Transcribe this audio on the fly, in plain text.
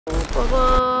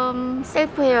조금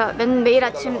셀프 헤어, 매일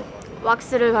아침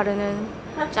왁스를 바르는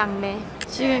짱매.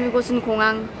 지금 이곳은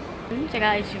공항.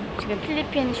 제가 지금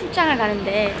필리핀 출장을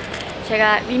가는데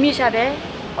제가 미미샵의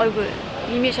얼굴,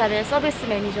 미미샵의 서비스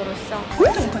매니저로서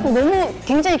너무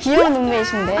굉장히 귀여운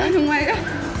눈매이신데. 아, 정말요?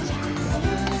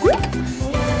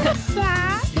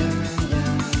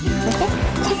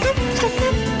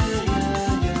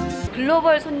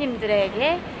 글로벌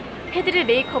손님들에게 해드릴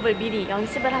메이크업을 미리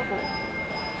연습을 하고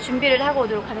준비를 하고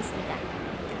오도록 하겠습니다.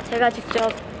 제가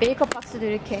직접 메이크업 박스도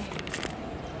이렇게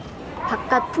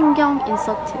바깥 풍경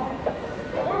인서트.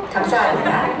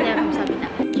 감사합니다. 네, 감사합니다.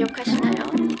 기억하시나요?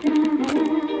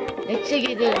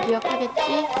 렉지기들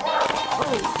기억하겠지?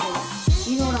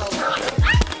 이노라고.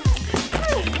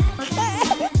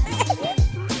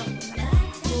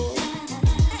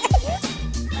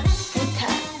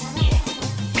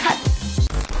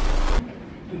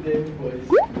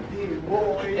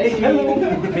 Hey, hello!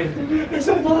 It's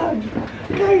so fun!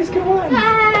 Guys, come on!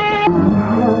 Hi!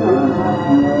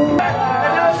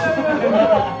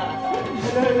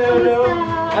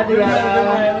 Hello!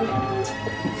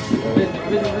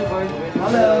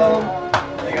 Hello!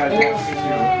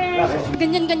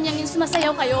 Ganyan-ganyan yung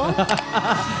sumasayaw kayo?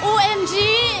 OMG!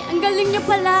 Ang galing niyo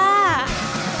pala!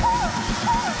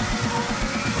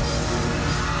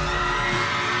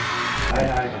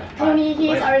 Tony, he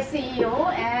is our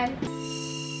CEO and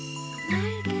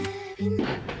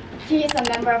he is a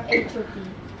member of HOT.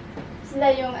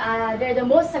 Sila yung, they're the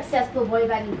most successful boy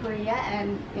band in Korea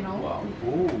and, you know. Wow.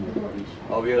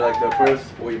 Oh, we are like the first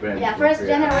boy band. Yeah, first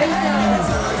generation.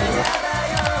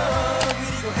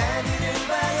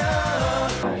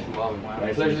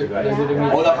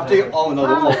 나 갑자기 나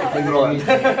너무 힘들어하는데.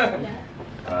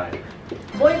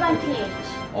 보이밴드 PH.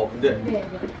 근데 네.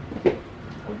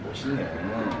 멋있네.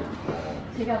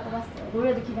 제가 뽑았어요.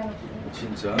 노래도 기가 막히네.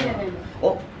 진짜? 네네네.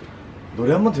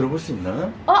 노래 한번 들어볼 수 있나?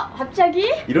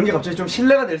 갑자기? 이런 게 갑자기 좀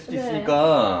신뢰가 될 수도 네.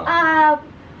 있으니까.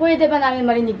 pwede ba namin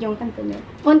marinig yung kanta niyo?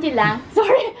 Konti lang.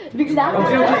 Sorry, bigla.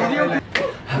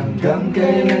 Hanggang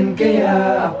kailan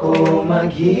kaya ako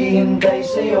maghihintay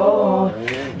sa'yo?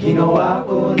 Ginawa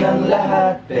ko ng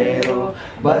lahat pero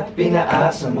ba't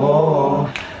pinaasa mo?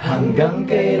 Hanggang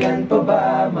kailan pa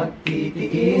ba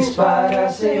magtitiis para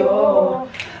sa'yo?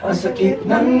 Ang sakit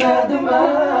ng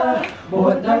nadama,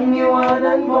 buhat ng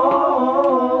iwanan mo.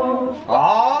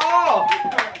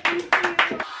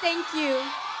 Thank you.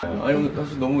 아니 오늘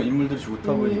사실 너무 인물들이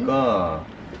좋다 보니까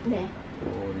네.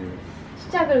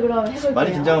 시작을 그럼 해볼게요.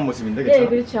 많이 긴장한 모습인데 그렇죠? 네,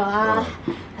 그렇죠.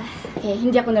 오케이,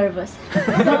 hindi ako nervous.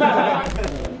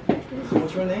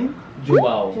 What's your name?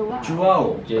 Joao.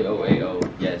 Joao. J-O-A-O.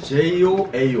 Yes.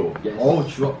 J-O-A-O. Yes.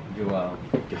 Joao. Joao.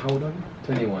 Okay, how old are you?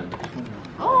 21.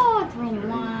 Oh,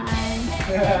 21.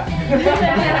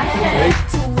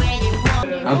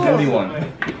 I'm 21.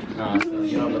 So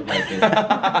you don't look like it.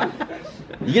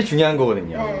 이게 중요한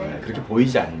거거든요. 네. 그렇게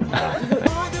보이지 않는다.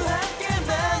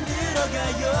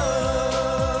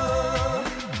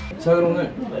 자 그럼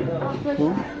오늘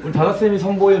우리 다라쌤이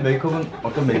선보일 메이크업은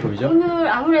어떤 메이크업이죠? 오늘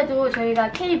아무래도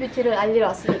저희가 K-뷰티를 알리러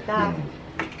왔으니까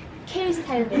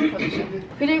K-스타일 메이크업이죠.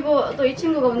 그리고 또 이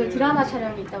친구가 오늘 드라마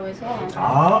촬영이 있다고 해서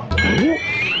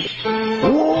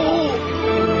좀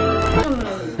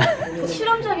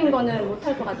실험적인 거는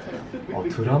못할 것 같아요.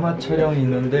 드라마 촬영이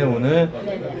있는데 오늘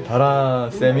네네.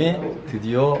 다라쌤이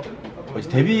드디어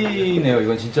데뷔네요.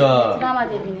 이건 진짜 드라마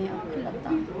데뷔네요. 큰일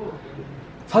났다.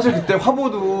 사실 그때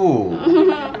화보도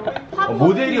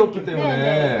모델이었기 때문에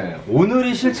네네.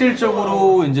 오늘이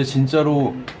실질적으로 이제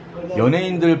진짜로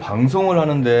연예인들 방송을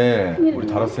하는데 우리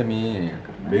다라쌤이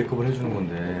메이크업을 해주는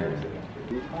건데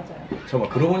잠깐만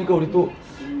그러고 보니까 우리 또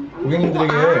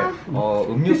고객님들에게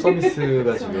음료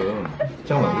서비스가 지금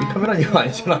잠깐만 우리 카메라 이거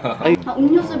아니잖아.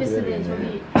 음료 서비스네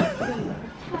저기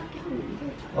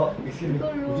excuse me.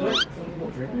 이걸로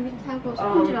하고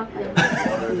스펀지로 할까요?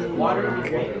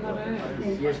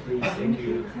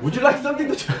 Would you like something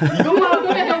to 이것만 하고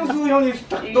김영수 형이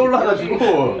딱 떠올라가지고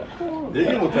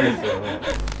얘기를 못하겠어요.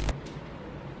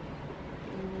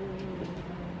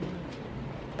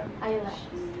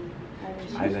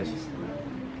 아이라시스.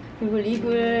 그리고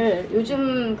립을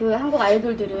요즘 그 한국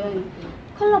아이돌들은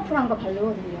컬러풀한 거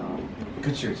바르거든요.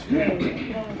 그치 그치. 네,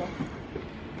 그런 거.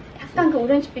 약간 그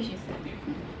오렌지빛이 있어요.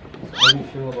 How do you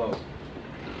feel about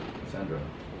Sandra?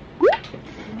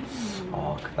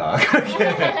 크다. 그렇게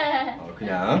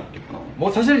그냥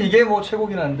뭐 사실 이게 뭐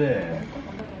최고긴 한데.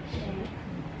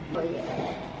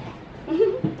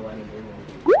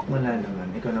 Wala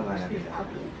naman, ikaw na wala nila.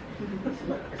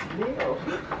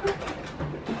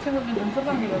 최근에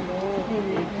눈썹방이라고.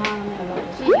 네네.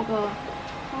 혹시 이거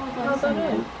파우더 파우더를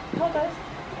파우더 했어?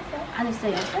 안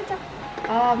했어요. 살짝.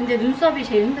 아 근데 눈썹이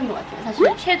제일 힘든 것 같아요. 사실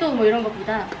섀도우 뭐 이런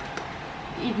것보다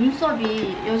이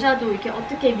눈썹이 여자도 이렇게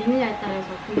어떻게 미느냐에 따라서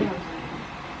궁금하잖아요.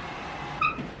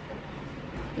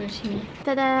 열심히.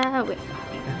 따다. 왜?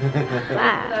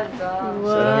 와우.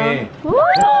 사랑해.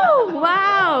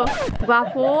 와우.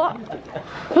 와포.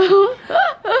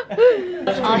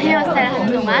 헤어스타일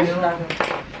하는 동안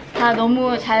다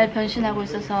너무 잘 변신하고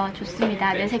있어서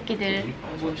좋습니다. 내 새끼들.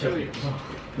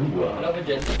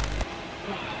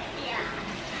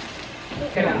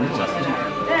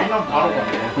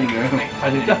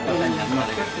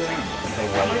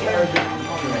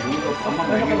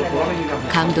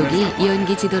 감독이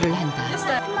연기 지도를 한다.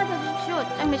 한마디 해주십시오,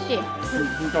 짱매 씨.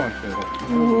 진짜 맛있어요.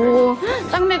 오,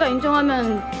 짱매가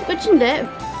인정하면 끝인데.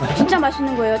 진짜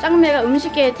맛있는 거예요. 짱매가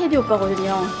음식계의 테디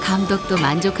오빠거든요. 감독도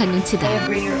만족한 눈치다.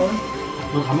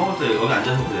 너 다 먹었어요. 여기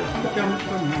앉아서 그래요.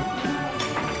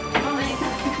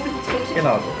 꽤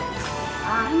나왔어.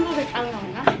 아, 한국에 짱이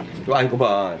나온가? 아 이거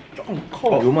봐. 조금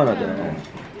커. 요만하잖아.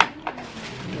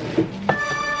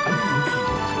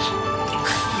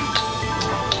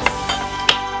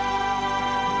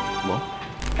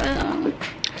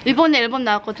 일본에 앨범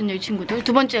나왔거든요, 이 친구들.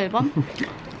 두 번째 앨범.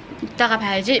 이따가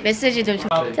봐야지. 메시지들 좀.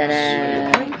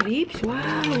 짜란.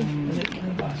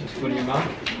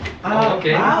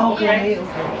 Okay. Okay.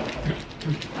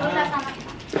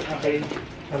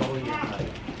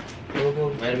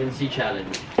 Vitamin C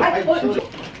challenge.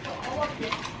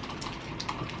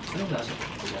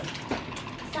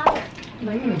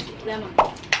 레몬.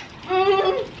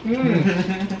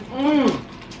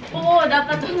 오,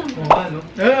 나빴잖아.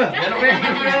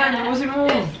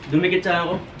 눈매겠지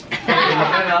하고.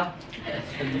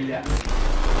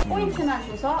 포인트만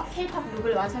줘서 K-pop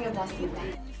룩을 완성해 보았습니다.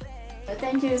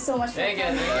 Thank you so much.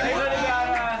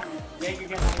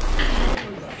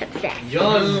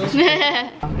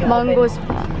 망고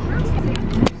스파.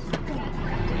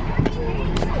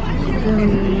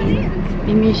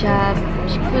 미미샵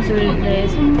식구들의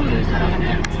선물을 사러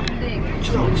간다.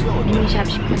 미미샵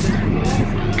식구들.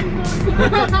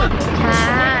 자,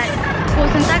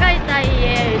 이곳은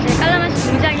따가이따이에 이제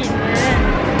깔라맛이 굉장히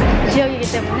있는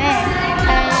지역이기 때문에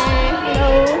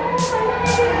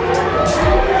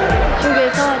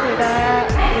이쪽에서 제가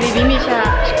우리 미미샵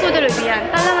식구들을 위한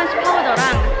깔라맛이 파우더랑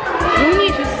용이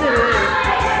주스를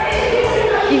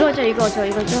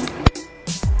이거죠.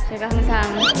 제가 항상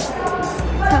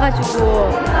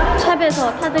사가지고 샵에서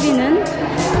타드리는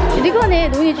이거네.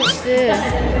 노니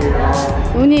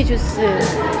주스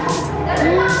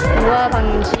노화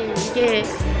방지. 이게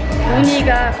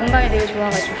노니가 건강에 되게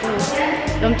좋아가지고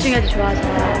염증에도 좋아서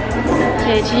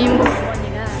제 지인분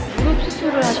어머니가 무릎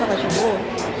수술을 하셔가지고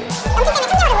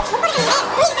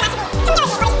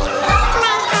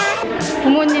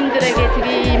부모님들에게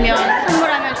드리면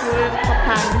선물하면 좋을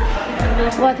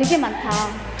법한. 와, 되게 많다.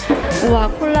 우와,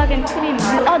 콜라겐 크림.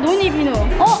 아, 노니 비누.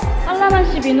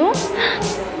 깔라만시 비누?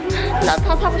 나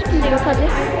다 사고 싶은데 이렇게하지?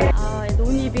 아,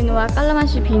 노니 비누와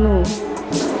깔라만시 비누.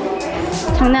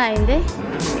 장난 아닌데?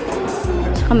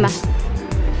 잠깐만.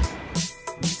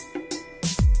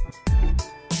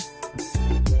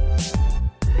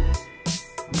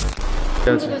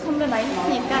 한국에 선물 많이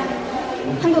했으니까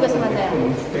한국에서 만나요.